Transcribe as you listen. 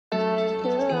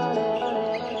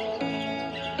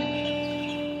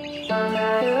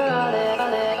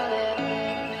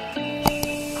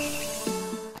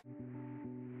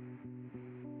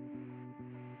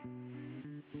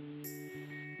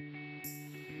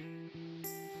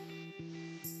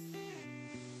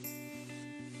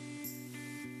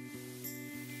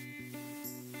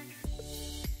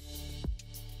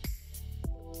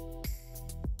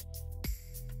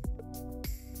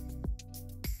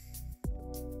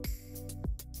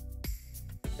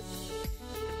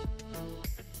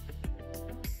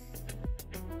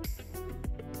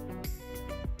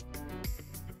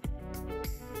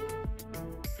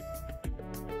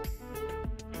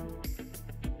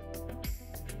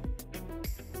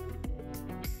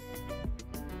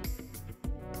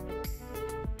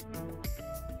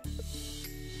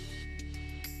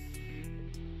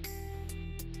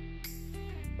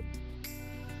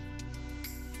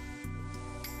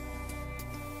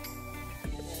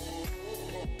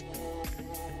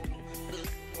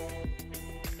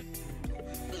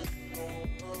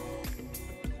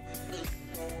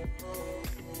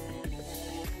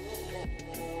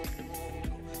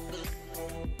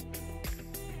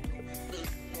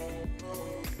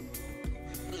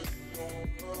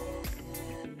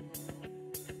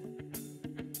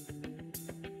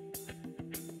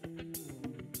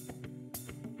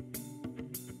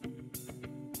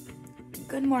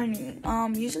Good morning.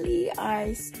 Usually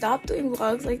I stop doing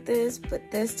vlogs like this,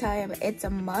 but this time it's a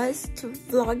must to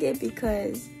vlog it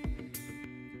because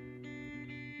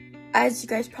as you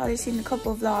guys probably seen, a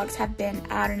couple of vlogs have been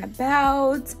out and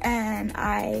about, and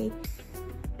I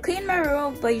clean my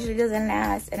room, but usually doesn't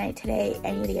last. And today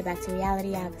I need to get back to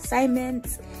reality. I have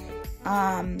assignments.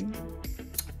 I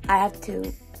have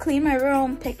to clean my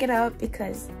room, pick it up,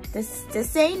 because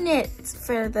this ain't it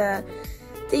for the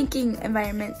thinking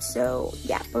environment. So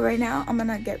yeah, but right now I'm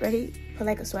gonna get ready, put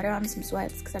like a sweater on, some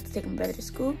sweats, because I have to take my brother to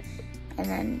school, and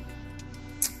then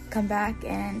come back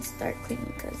and start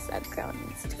cleaning, because that girl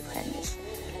needs to finish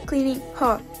cleaning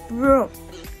her room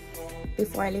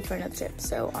before I leave for another trip.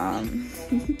 So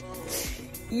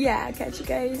yeah, I'll catch you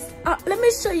guys. Let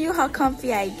me show you how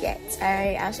comfy I get. All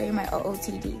right, I'll show you my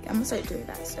OOTD. I'm gonna start doing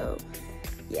that. So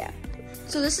yeah,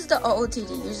 so this is the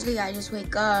OOTD. Usually I just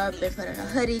wake up and put on a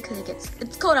hoodie because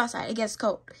it's cold outside. It gets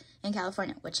cold in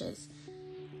California, which is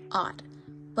odd.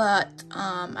 But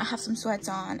I have some sweats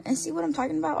on, and see what I'm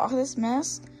talking about, all this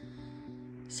mess.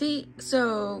 See,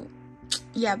 so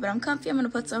yeah, but I'm comfy. I'm gonna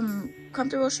put some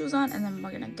comfortable shoes on, and then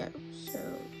we're gonna go. So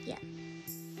yeah.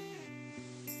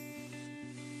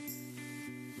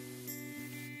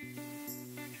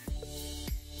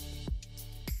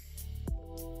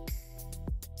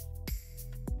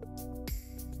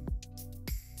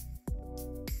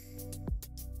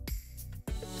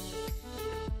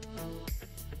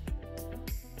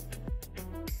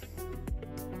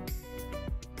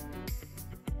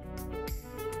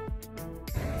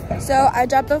 So I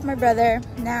dropped off my brother.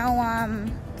 Now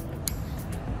I'm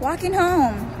walking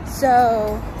home.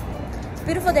 So it's a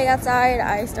beautiful day outside.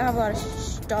 I still have a lot of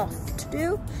stuff to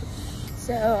do.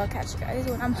 So I'll catch you guys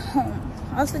when I'm home.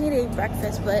 I also need to eat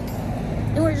breakfast, but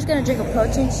then we're just gonna drink a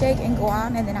protein shake and go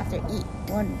on, and then after eat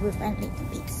when we finally eat the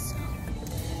beef. So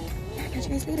yeah, I'll catch you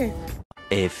guys later.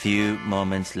 A few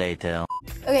moments later.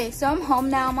 Okay, so I'm home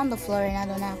now. I'm on the floor right now,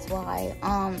 don't ask why.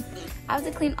 I have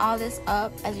to clean all this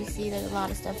up. As you see, there's a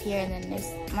lot of stuff here, and then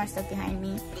there's more stuff behind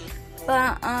me.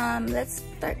 But let's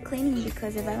start cleaning,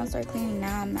 because if I don't start cleaning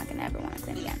now, I'm not gonna ever want to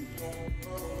clean again.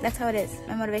 That's how it is.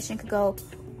 My motivation could go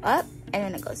up and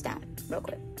then it goes down real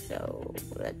quick. So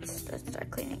let's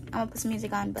start cleaning. I'm gonna put some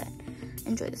music on, but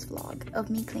enjoy this vlog of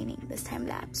me cleaning, this time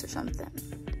lapse or something.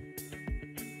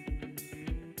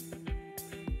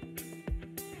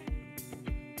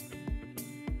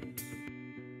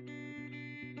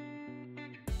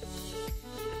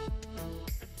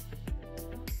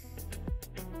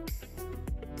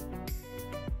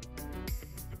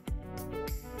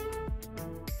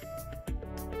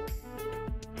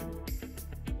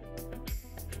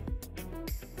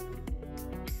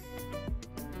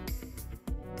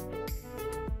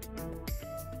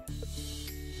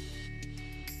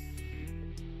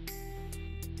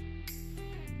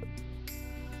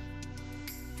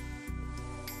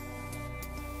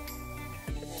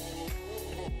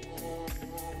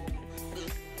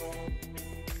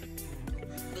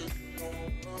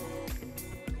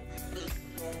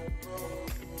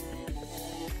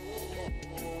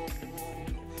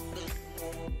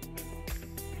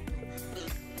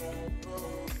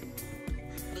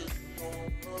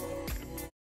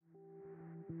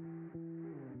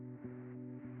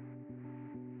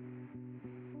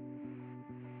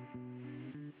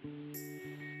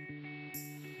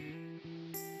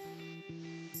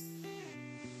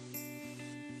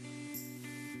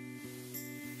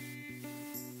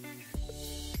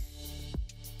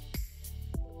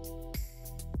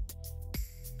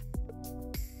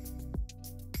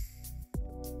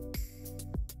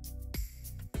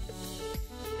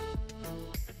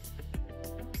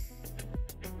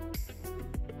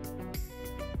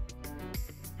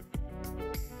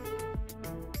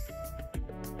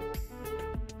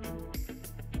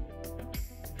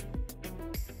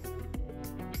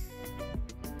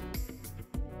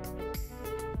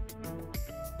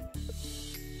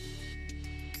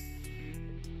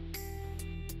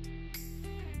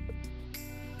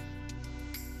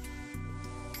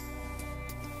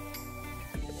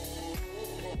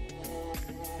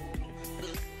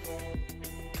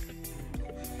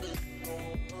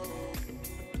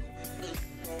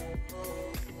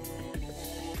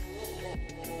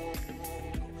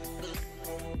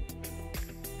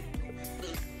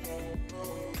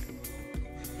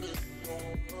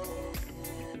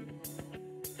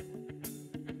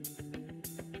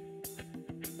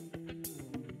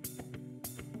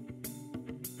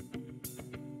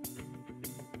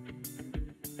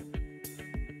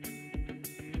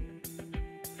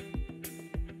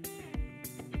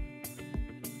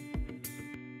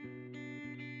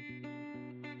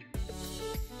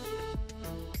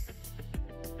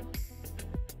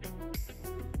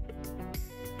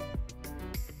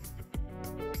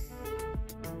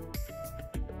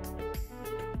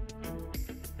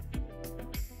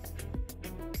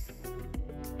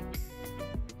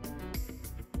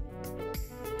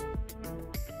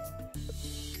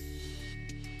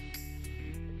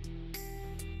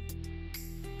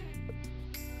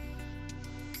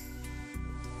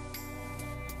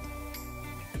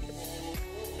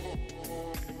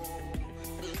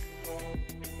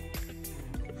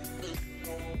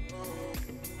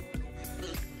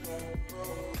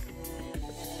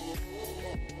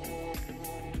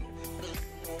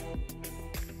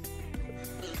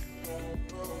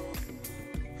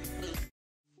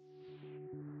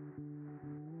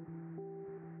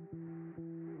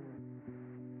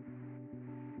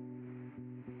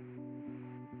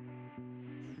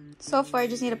 So far, I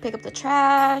just need to pick up the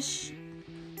trash,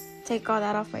 take all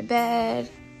that off my bed,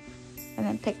 and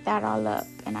then pick that all up,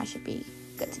 and I should be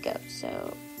good to go.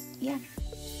 So, yeah.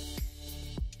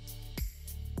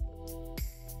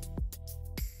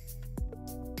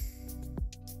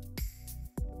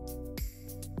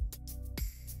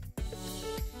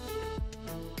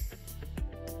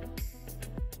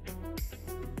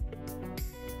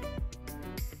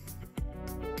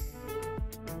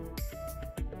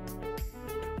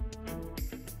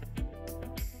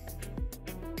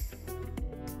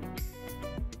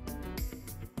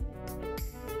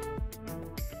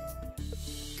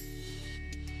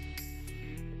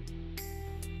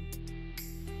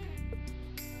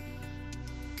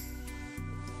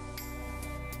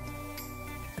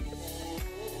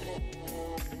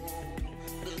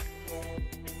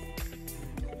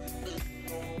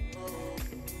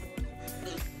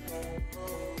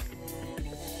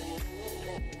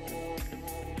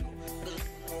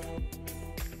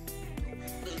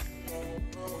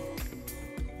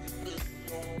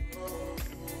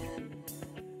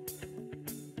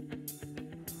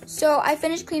 So I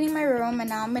finished cleaning my room, and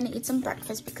now I'm gonna eat some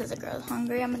breakfast because the girl's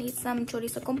hungry. I'm gonna eat some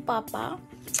chorizo con papa,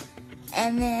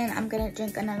 and then I'm gonna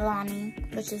drink an alani,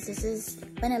 this is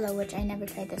vanilla, which I never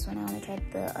tried this one. I only tried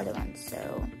the other one.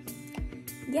 So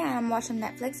yeah, I'm watching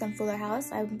Netflix on Fuller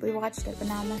House. I rewatched it, but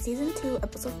now I'm on season 2,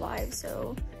 episode 5.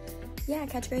 So yeah,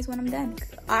 catch you guys when I'm done.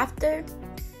 After,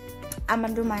 I'm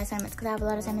gonna do my assignments because I have a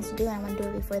lot of assignments to do, and I'm gonna do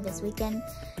it before this weekend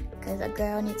because a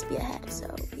girl needs to be ahead.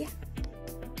 So yeah.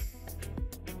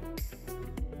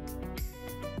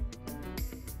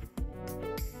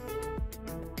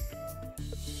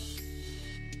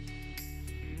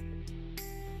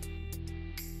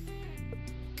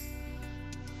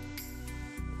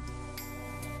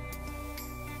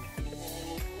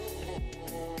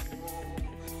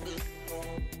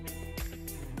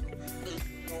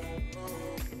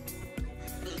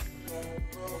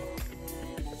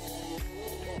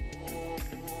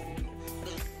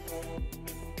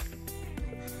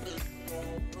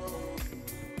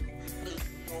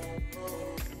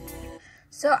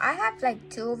 So I have like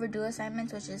 2 overdue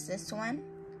assignments, which is this one,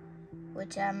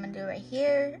 which I'm gonna do right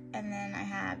here, and then I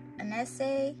have an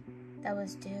essay that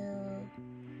was due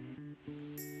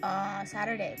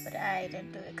Saturday, but I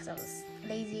didn't do it because I was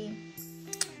lazy.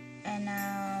 And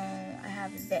now I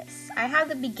have this. I have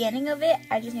the beginning of it.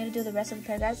 I just need to do the rest of the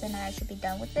paragraphs, and I should be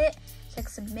done with it, so I can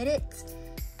submit it.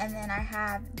 And then I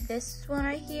have this one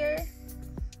right here.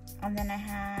 And then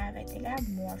I think I have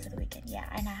more for the weekend. Yeah,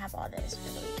 and I have all this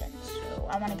for the weekend. So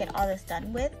I want to get all this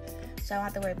done with, so I don't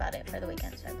have to worry about it for the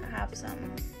weekend. So I can have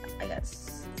some, I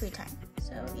guess, free time.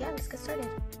 So yeah, let's get started.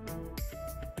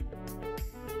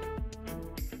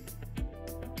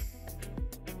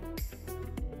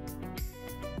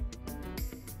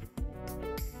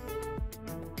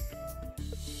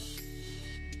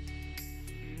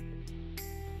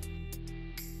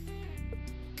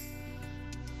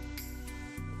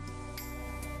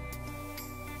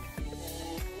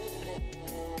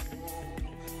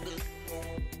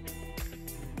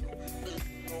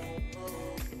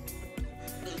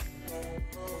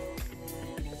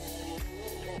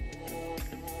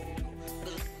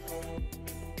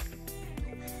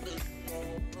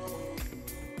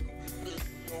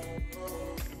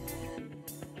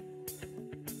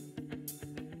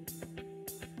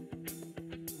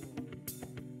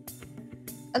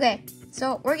 Okay,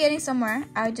 so we're getting somewhere.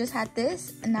 I just had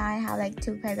this, and now I have like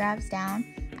 2 paragraphs down.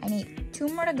 I need 2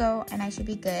 more to go, and I should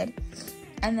be good.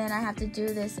 And then I have to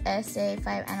do this essay,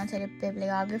 5 annotated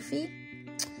bibliography.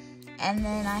 And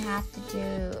then I have to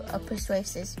do a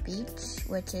persuasive speech,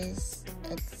 which is,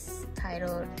 it's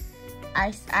titled,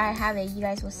 I have it, you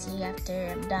guys will see after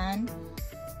I'm done.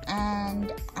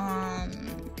 And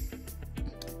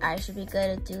I should be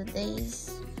good to do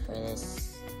these for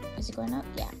this. Is it going up?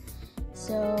 Yeah.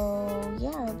 So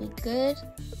yeah, I'll be good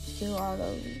to do all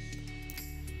those.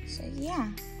 So yeah,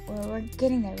 we're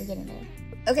getting there,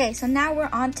 Okay, so now we're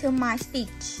on to my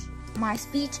speech. My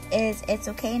speech is, it's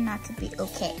okay not to be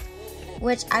okay.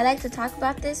 Which I like to talk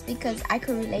about this because I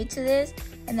could relate to this.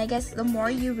 And I guess the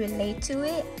more you relate to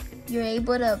it, you're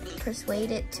able to persuade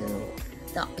it to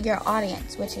your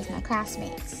audience, which is my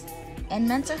classmates. And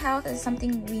mental health is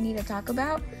something we need to talk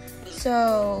about.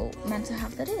 So mental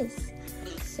health it is.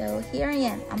 So here I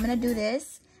am. I'm gonna do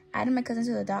this. I added my cousin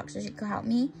to the doc so she could help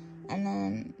me. And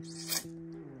then,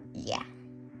 yeah.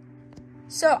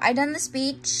 So I done the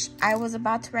speech. I was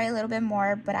about to write a little bit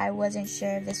more, but I wasn't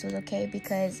sure if this was okay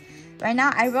because right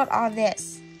now I wrote all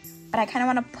this, but I kind of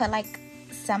want to put like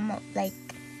some like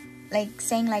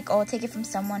saying like, oh, take it from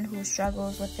someone who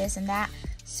struggles with this and that.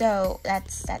 So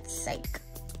that's like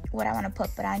what I want to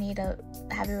put, but I need to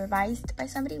have it revised by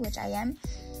somebody, which I am.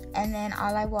 And then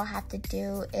all I will have to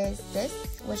do is this,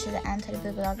 which is the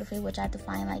anti-bibliography, which I have to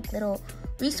find like little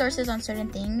resources on certain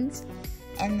things.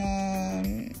 And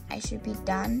then I should be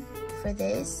done for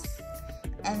this.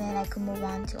 And then I can move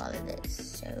on to all of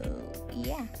this. So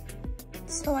yeah.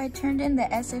 So I turned in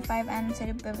the Essay 5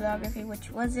 annotated bibliography, which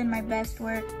wasn't my best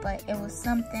work, but it was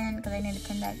something because I needed to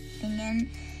turn that thing in.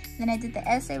 Then I did the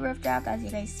essay rough draft, as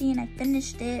you guys see, and I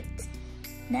finished it.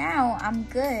 Now I'm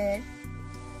good.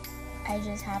 I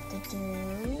just have to do,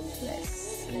 let's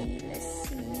see,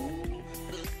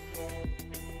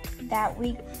 that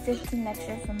week 15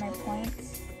 lecture for my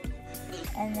points.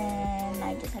 And then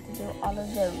I just have to do all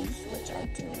of those, which I'll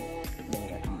do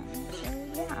later on. So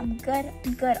yeah, I'm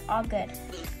good, all good.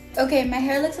 Okay, my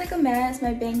hair looks like a mess.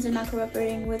 My bangs are not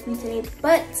cooperating with me today,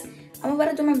 but I'm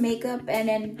about to do my makeup and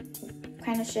then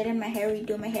kind of straighten my hair,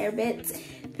 redo my hair bits,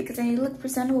 because I need to look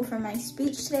presentable for my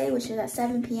speech today, which is at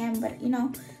 7 p.m. But you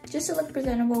know, just to look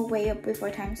presentable way up before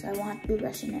time, so I won't be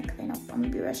rushing it, because I know I'm gonna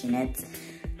be rushing it.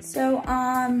 So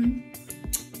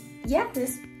yeah,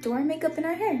 let's do our makeup and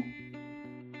our hair.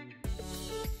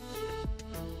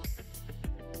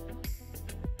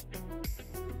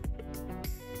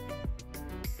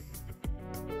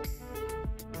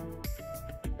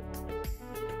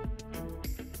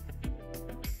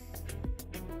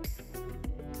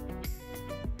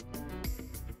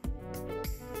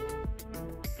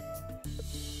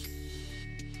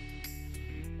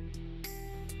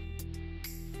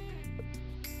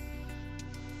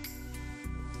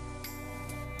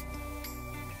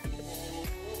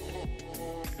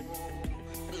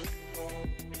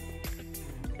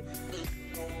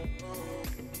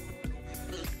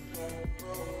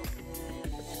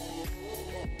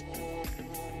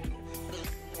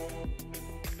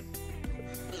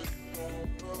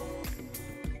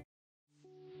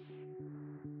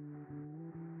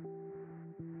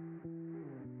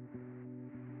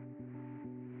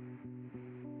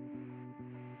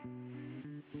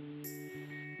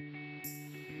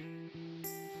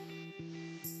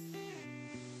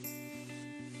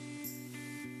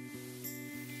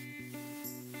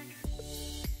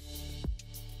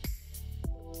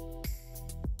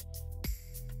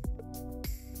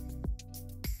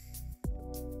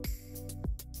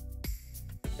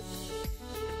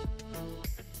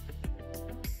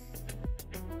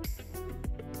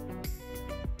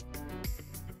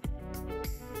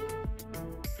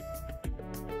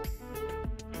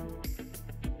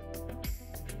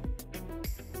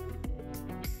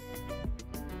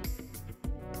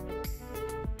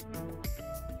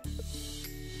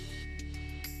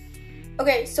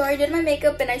 Okay, so I did my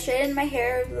makeup and I straightened my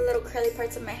hair, the little curly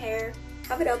parts of my hair.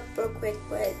 Have it up real quick,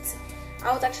 but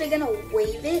I was actually gonna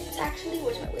wave it, actually.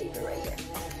 Where's my waver? Right here.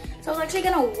 So I was actually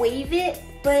gonna wave it,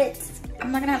 but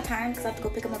I'm not gonna have time because I have to go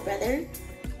pick up my brother.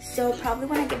 So probably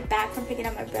when I get back from picking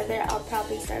up my brother, I'll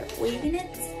probably start waving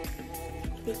it,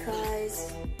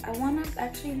 because I wanna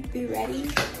actually be ready.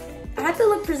 I have to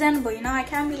look presentable, you know, I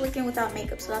can't be looking without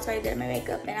makeup, so that's why I did my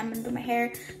makeup, and I'm gonna do my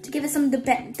hair to give it some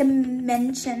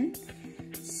dimension.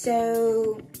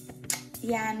 So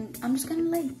yeah, and I'm just gonna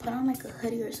like put on like a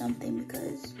hoodie or something,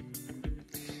 because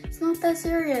it's not that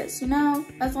serious, you know.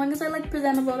 As long as I look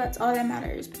presentable, that's all that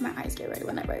matters. My eyes get red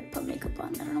whenever I put makeup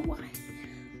on. I don't know why,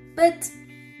 but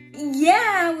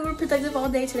yeah, we were productive all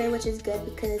day today, which is good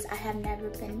because I have never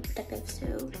been productive.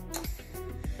 So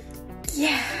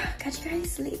yeah, catch you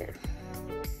guys later.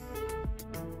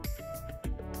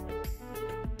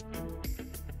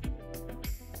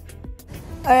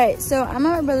 Alright, so I'm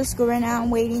at my brother's school right now.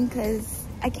 I'm waiting because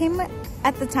I came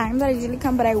at the time that I usually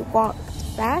come, but I walked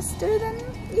faster than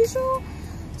usual.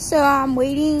 So I'm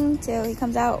waiting till he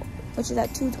comes out, which is at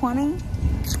 2:20.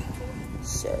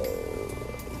 So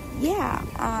yeah,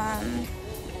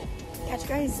 catch you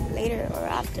guys later or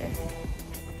after.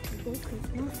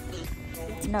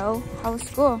 No, how was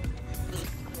school?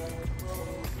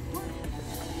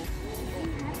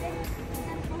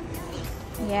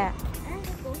 Yeah.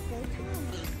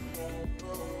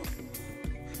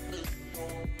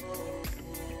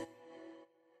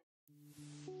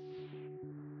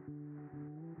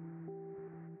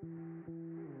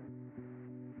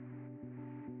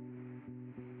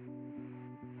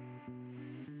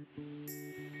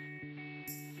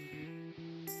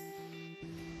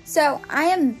 So I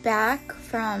am back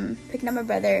from picking up my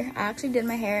brother. I actually did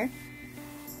my hair,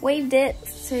 waved it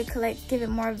to like give it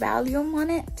more volume on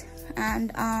it,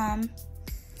 and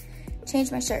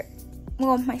changed my shirt,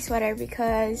 well, my sweater,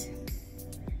 because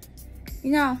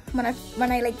you know when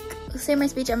I like say my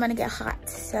speech, I'm gonna get hot.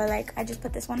 So like I just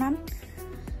put this one on.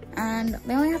 and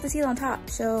they only have to see it on top,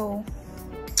 so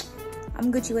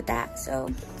I'm Gucci with that. So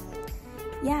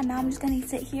yeah, now I'm just gonna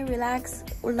sit here, relax,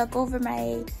 or look over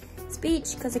my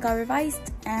speech because it got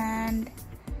revised, and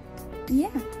yeah.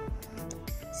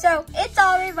 So it's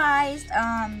all revised.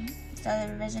 So the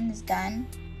revision is done.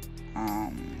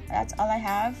 That's all I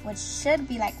have, which should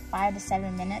be like 5 to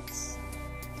 7 minutes,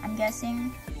 I'm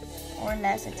guessing, or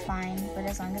less. It's fine, but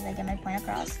as long as I get my point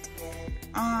across.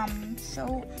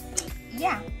 So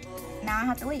yeah, now I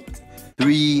have to wait.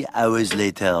 3 hours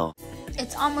later.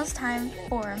 It's almost time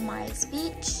for my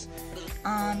speech.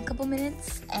 Couple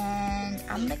minutes, and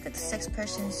I'm like the 6th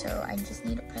person, so I just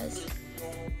need to press,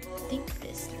 I think,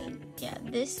 this link. Yeah,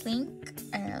 this link,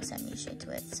 and it'll send me straight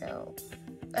to it. So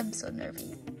I'm so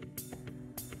nervous.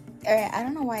 Alright, I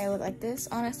don't know why I look like this,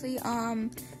 honestly.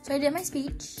 So I did my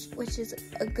speech, which is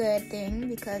a good thing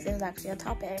because it was actually a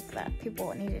topic that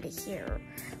people needed to hear.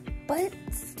 But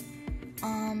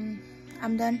I'm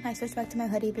done. I switched back to my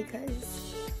hoodie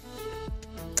because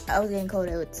I was getting cold.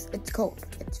 It's cold.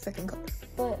 It's freaking cold.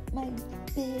 But my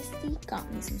bestie got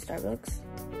me some Starbucks.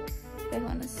 If you guys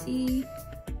want to see,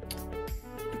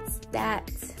 it's that.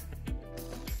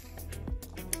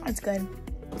 It's good.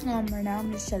 Right now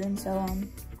I'm just chilling. So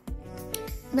I'm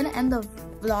gonna end the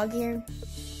vlog here.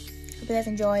 Hope you guys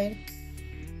enjoyed,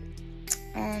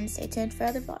 and stay tuned for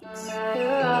other vlogs.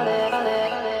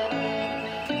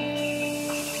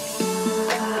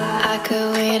 I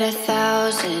could wait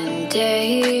 1,000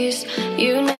 days. You know